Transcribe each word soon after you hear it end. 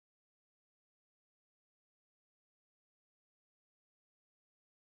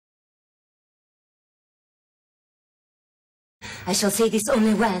I shall say this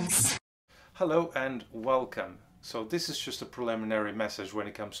only once. Hello and welcome. So this is just a preliminary message when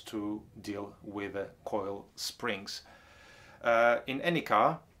it comes to deal with coil springs. In any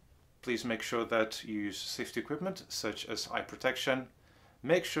car, please make sure that you use safety equipment such as eye protection.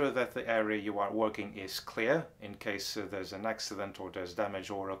 Make sure that the area you are working is clear in case there's an accident or there's damage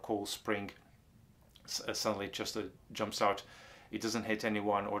or a coil spring suddenly just jumps out. It doesn't hit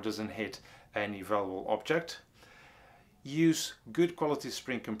anyone or doesn't hit any valuable object. Use good quality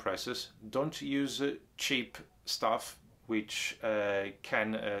spring compressors. Don't use cheap stuff which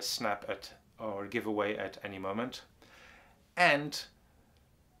can snap at or give away at any moment. And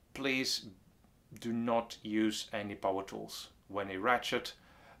please do not use any power tools. When you ratchet,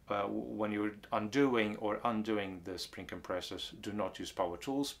 when you're undoing the spring compressors, do not use power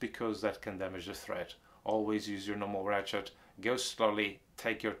tools because that can damage the thread. Always use your normal ratchet. Go slowly,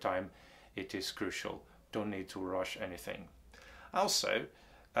 take your time. It is crucial. Don't need to rush anything. Also,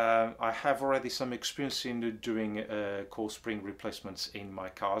 I have already some experience in doing coil spring replacements in my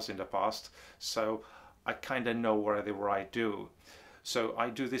cars in the past, so I kind of know what I do. So I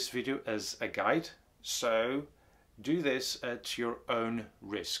do this video as a guide, so do this at your own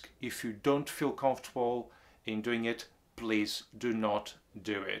risk. If you don't feel comfortable in doing it, please do not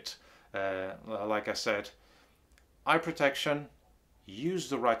do it. Like I said, eye protection, use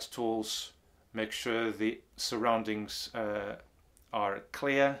the right tools, make sure the surroundings are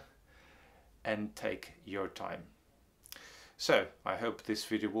clear, and take your time. So I hope this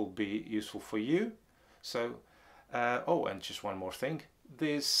video will be useful for you. So oh, and just one more thing,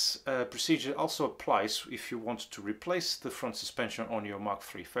 this procedure also applies if you want to replace the front suspension on your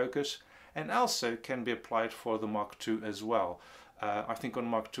Mk3 Focus, and also can be applied for the Mk2 as well. I think on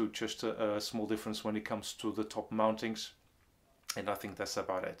Mk2 just a small difference when it comes to the top mountings, and I think that's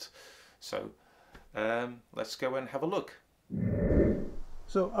about it. So let's go and have a look.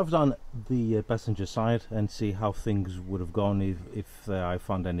 So I've done the passenger side and see how things would have gone if I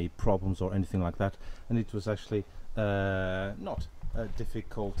found any problems or anything like that, and it was actually not a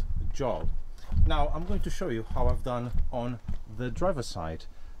difficult job. Now I'm going to show you how I've done on the driver's side.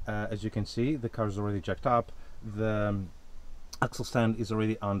 As you can see, the car is already jacked up, the axle stand is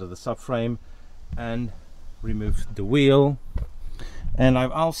already under the subframe, and removed the wheel, and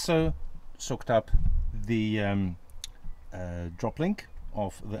I've also soaked up the drop link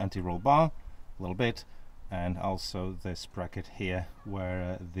of the anti-roll bar a little bit, and also this bracket here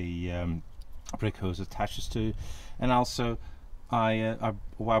where the brake hose attaches to, and also I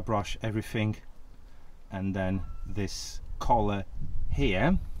wire brush everything, and then this collar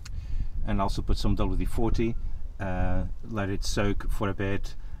here, and also put some WD-40, let it soak for a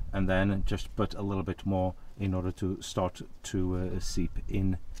bit, and then just put a little bit more in order to start to seep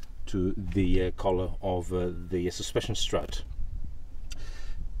in to the collar of the suspension strut.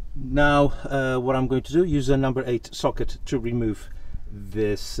 Now what I'm going to do, use a number 8 socket to remove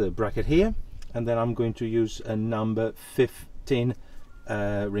this bracket here, and then I'm going to use a number 15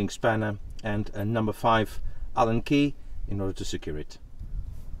 ring spanner and a number 5 Allen key in order to secure it.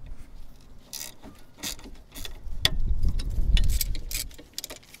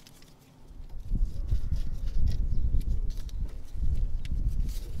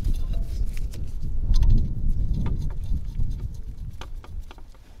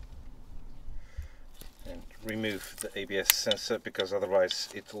 Remove the ABS sensor because otherwise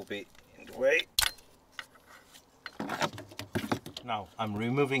it will be in the way. Now I'm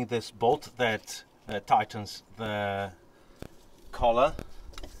removing this bolt that tightens the collar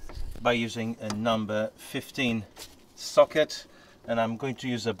by using a number 15 socket, and I'm going to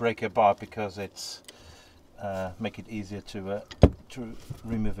use a breaker bar because it's make it easier to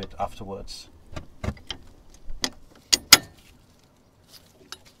remove it afterwards.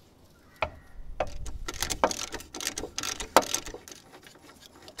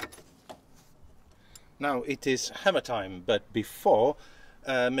 Now it is hammer time, but before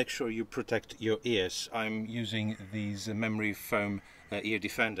make sure you protect your ears. I'm using these memory foam ear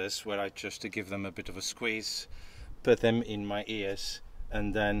defenders where I just give them a bit of a squeeze, put them in my ears,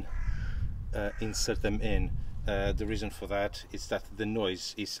 and then insert them in. The reason for that is that the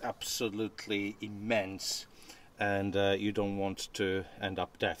noise is absolutely immense, and you don't want to end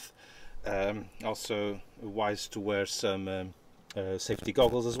up deaf. Also wise to wear some safety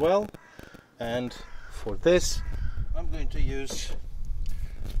goggles as well. And for this I'm going to use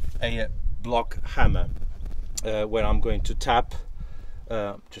a block hammer where I'm going to tap.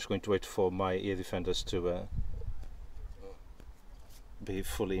 Just going to wait for my ear defenders to be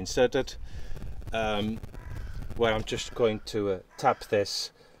fully inserted, where I'm just going to tap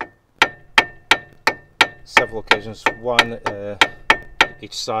this several occasions, one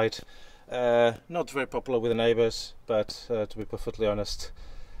each side. Not very popular with the neighbors, but to be perfectly honest,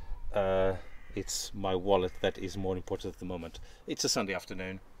 it's my wallet that is more important at the moment. It's a Sunday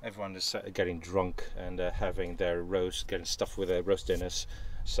afternoon, everyone is getting drunk and having their roast, getting stuffed with their roast dinners,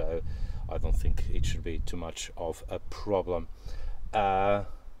 so I don't think it should be too much of a problem.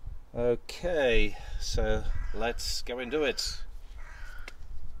 Okay, so let's go and do it.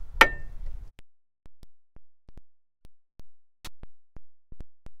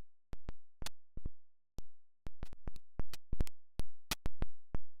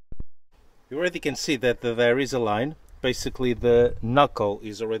 You already can see that there is a line. Basically the knuckle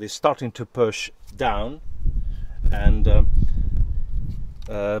is already starting to push down, and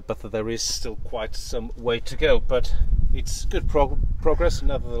but there is still quite some way to go, but it's good progress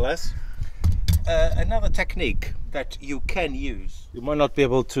nevertheless. Another technique that you can use, you might not be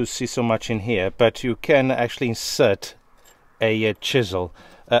able to see so much in here, but you can actually insert a chisel.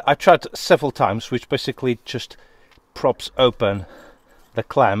 I tried several times, which basically just props open the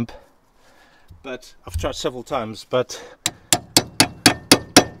clamp. But I've tried several times, but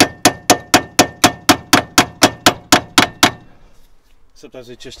sometimes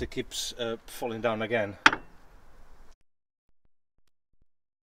it keeps falling down again.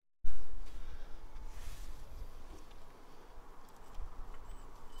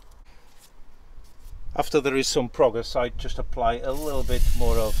 After there is some progress, I just apply a little bit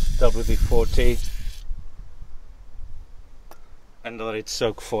more of WD-40 and let it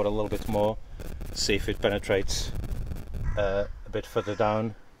soak for a little bit more. See if it penetrates a bit further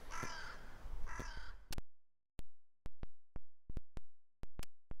down.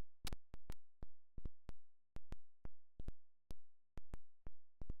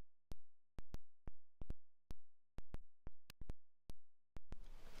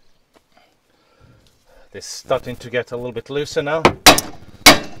 This is starting to get a little bit looser now.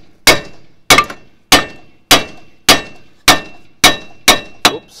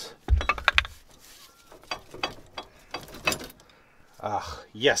 Oops. Ah,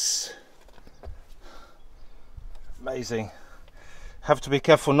 yes. Amazing. Have to be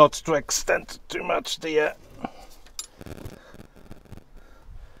careful not to extend too much the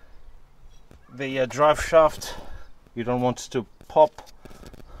drive shaft. You don't want to pop,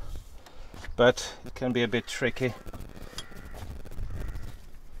 but it can be a bit tricky.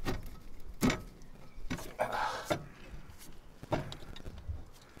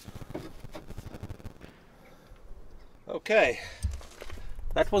 Okay,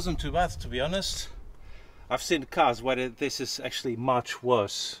 that wasn't too bad, to be honest. I've seen cars where this is actually much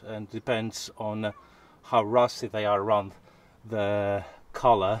worse, and depends on how rusty they are around the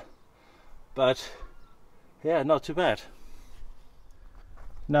collar, but yeah, not too bad.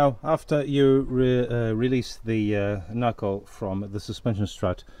 Now, after you release the knuckle from the suspension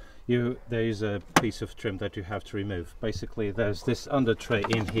strut, there is a piece of trim that you have to remove. Basically, there's this under tray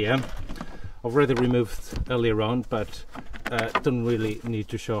in here. Already removed earlier on, but don't really need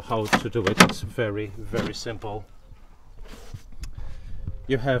to show how to do it. It's very, very simple.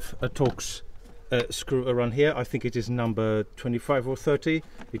 You have a Torx screw around here. I think it is number 25 or 30.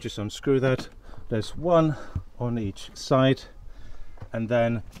 You just unscrew that. There's one on each side, and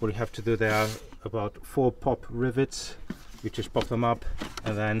then what you have to do, there are about 4 pop rivets. You just pop them up,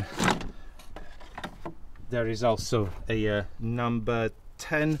 and then there is also a number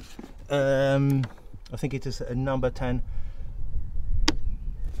 10. I think it is a number 10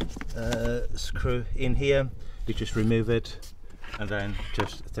 screw in here. You just remove it and then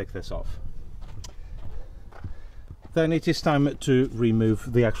just take this off. Then it is time to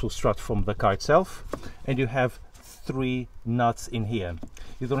remove the actual strut from the car itself, and you have 3 nuts in here.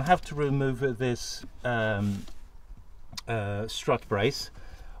 You don't have to remove this strut brace.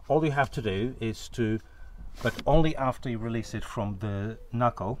 All you have to do is but only after you release it from the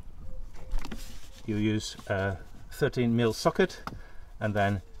knuckle, you use a 13mm socket, and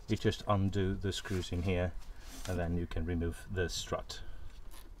then you just undo the screws in here, and then you can remove the strut.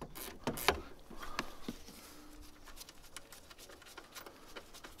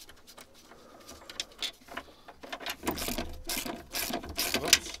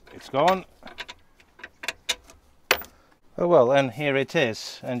 Oops, it's gone. Oh well, and here it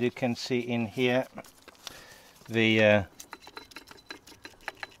is, and you can see in here the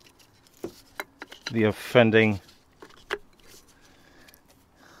offending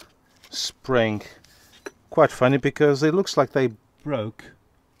spring. Quite funny, because it looks like they broke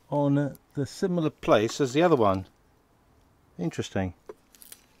on the similar place as the other one. Interesting.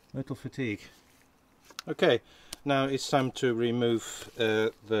 Little fatigue. Okay, now it's time to remove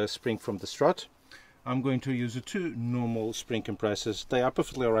the spring from the strut. I'm going to use the two normal spring compressors. They are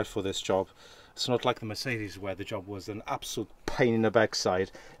perfectly alright for this job. It's not like the Mercedes where the job was an absolute pain in the backside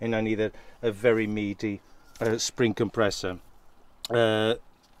and I needed a very meaty spring compressor. Job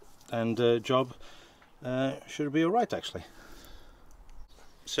should be alright actually.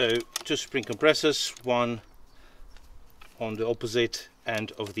 So two spring compressors, one on the opposite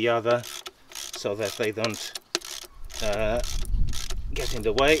end of the other so that they don't get in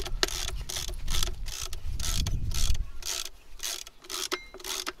the way.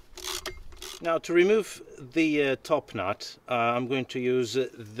 Now to remove the top nut, I'm going to use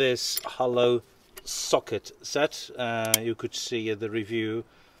this hollow socket set. You could see the review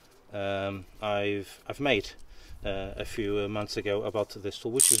I've made a few months ago about this tool,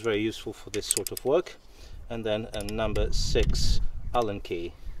 which is very useful for this sort of work. And then a number 6 Allen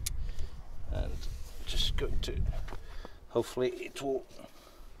key, and just going to, hopefully it will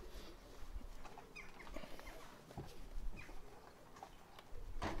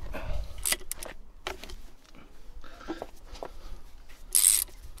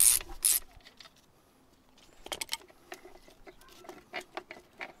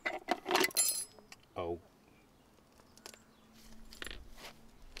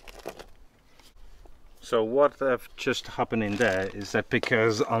So what have just happened in there is that,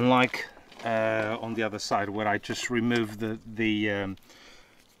 because unlike on the other side where I just removed the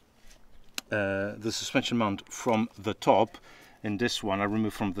suspension mount from the top, in this one I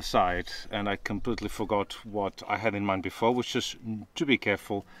removed from the side, and I completely forgot what I had in mind before, which is to be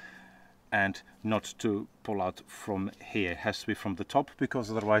careful and not to pull out from here. It has to be from the top,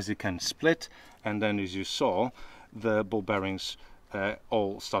 because otherwise it can split, and then as you saw the ball bearings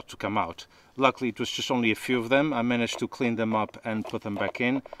all start to come out. Luckily it was just only a few of them. I managed to clean them up and put them back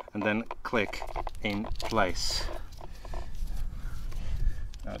in, and then click in place.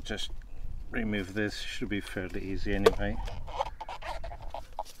 I'll just remove this, should be fairly easy anyway.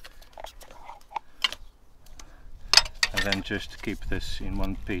 And then just keep this in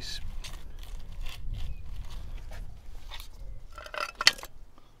one piece.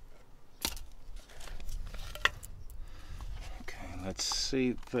 Let's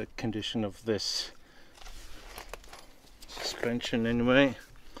see the condition of this suspension anyway.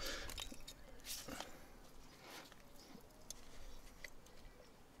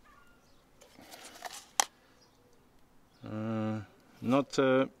 Not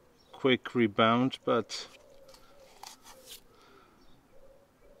a quick rebound, but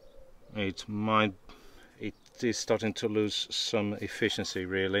it is starting to lose some efficiency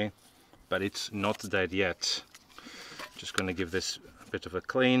really, but it's not dead yet. Just going to give this a bit of a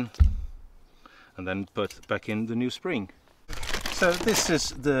clean and then put back in the new spring. So this is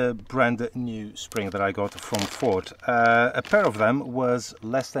the brand new spring that I got from Ford. A pair of them was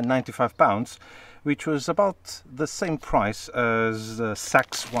less than £95, which was about the same price as the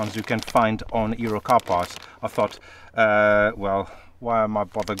Saks ones you can find on Euro Car Parts. I thought, well, why am I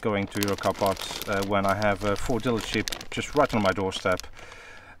bother going to Euro Car Parts when I have a Ford dealership just right on my doorstep?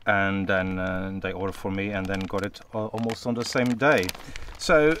 And then they ordered for me and then got it almost on the same day.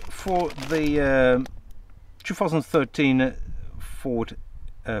 So for the 2013 Ford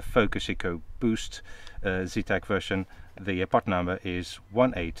Focus Eco Boost Z-Tech version, the part number is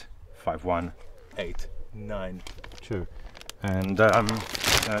 1851892, and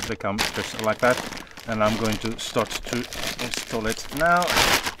they come just like that, and I'm going to start to install it now.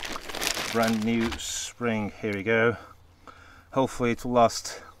 Brand new spring, here we go. Hopefully it will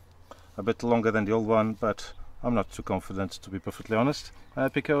last a bit longer than the old one, but I'm not too confident, to be perfectly honest,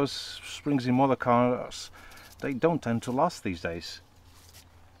 because springs in modern cars, they don't tend to last these days.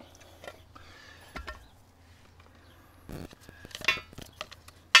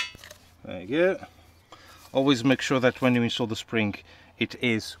 There you go. Always make sure that when you install the spring it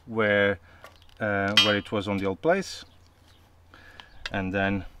is where it was on the old place, and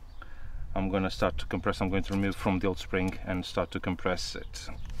then I'm going to start to compress. I'm going to remove from the old spring and start to compress it.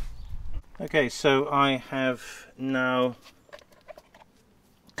 Okay, so I have now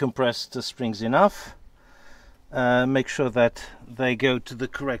compressed the springs enough. Make sure that they go to the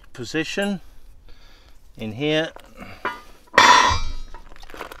correct position in here,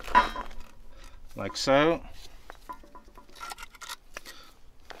 like so,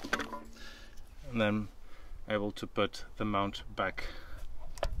 and then able to put the mount back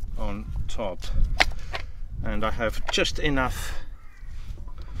on top, and I have just enough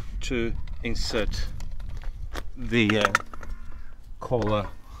to insert the colar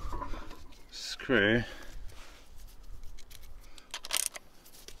screw.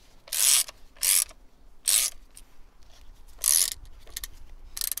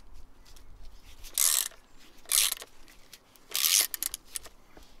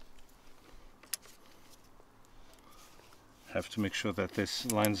 have to make sure that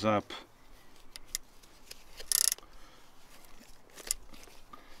this lines up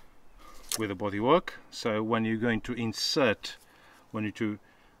with the bodywork. So when you're going to insert, when you to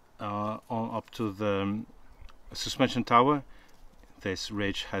on up to the suspension tower, this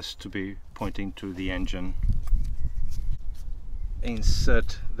ridge has to be pointing to the engine.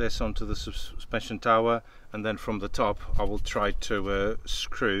 Insert this onto the suspension tower, and then from the top I will try to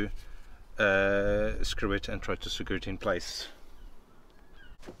screw it and try to secure it in place.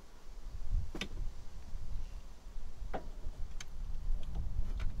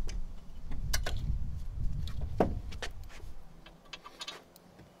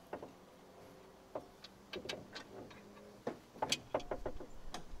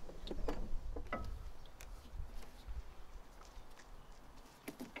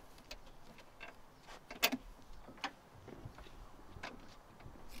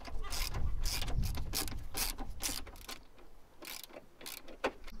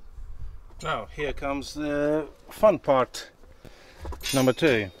 Now here comes the fun part number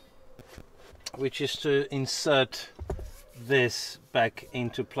 2, which is to insert this back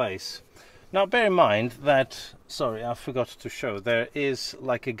into place. Now bear in mind that, sorry, I forgot to show, there is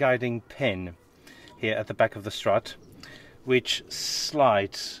like a guiding pin here at the back of the strut which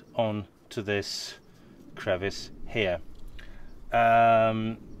slides on to this crevice here.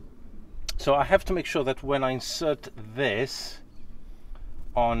 So I have to make sure that when I insert this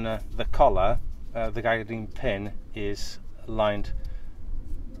on the collar, the guiding pin is aligned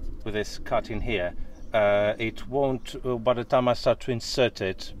with this cut in here. It won't, by the time I start to insert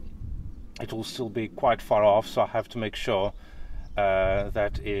it, it will still be quite far off, so I have to make sure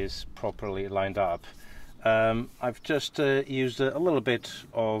that is properly lined up. I've just used a little bit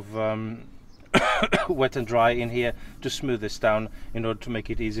of wet and dry in here to smooth this down in order to make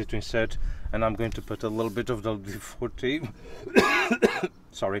it easy to insert, and I'm going to put a little bit of the V40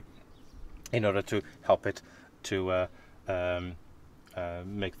 sorry, in order to help it to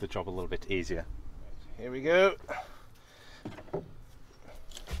make the job a little bit easier. Here we go.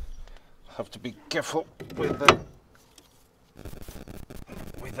 Have to be careful with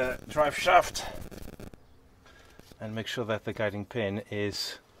the drive shaft and make sure that the guiding pin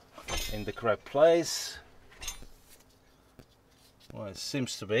is in the correct place. Well, it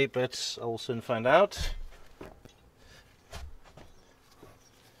seems to be, but I'll soon find out.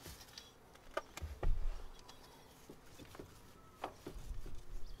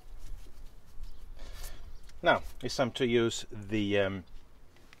 Now it's time to use the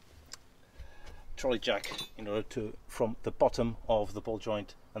trolley jack in order to, from the bottom of the ball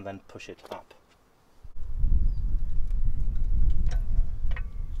joint, and then push it up.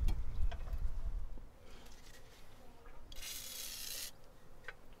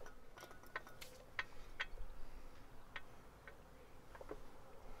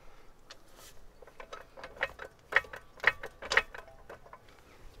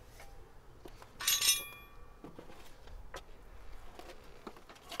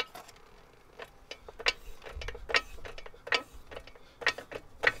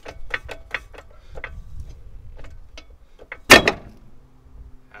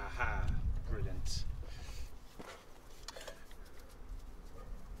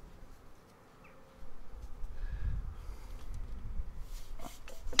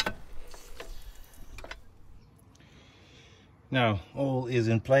 Now all is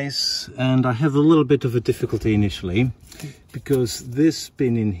in place, and I have a little bit of a difficulty initially because this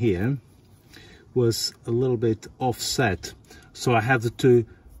pin in here was a little bit offset, so I had to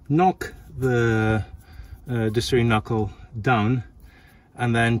knock the steering knuckle down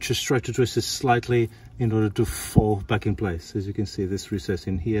and then just try to twist it slightly in order to fall back in place. As you can see, this recess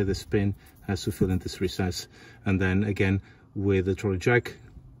in here, this pin has to fill in this recess, and then again with the trolley jack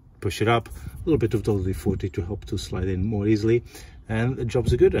push it up, a little bit of W40 to help to slide in more easily, and the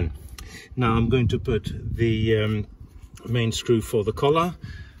job's a good one. Now I'm going to put the main screw for the collar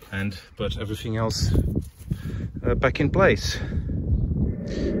and put everything else back in place.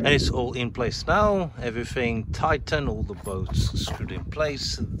 And it's all in place now, everything tightened, all the bolts screwed in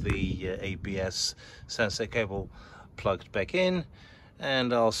place, the ABS sensor cable plugged back in,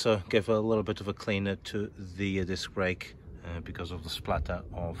 and also give a little bit of a cleaner to the disc brake because of the splatter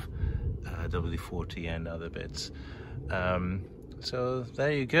of WD-40 and other bits. So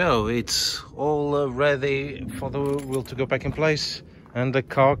there you go, it's all ready for the wheel to go back in place, and the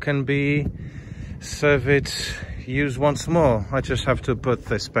car can be serviced, used once more. I just have to put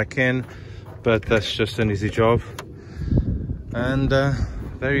this back in, but that's just an easy job. And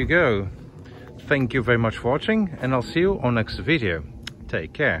there you go. Thank you very much for watching, and I'll see you on next video.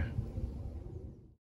 Take care.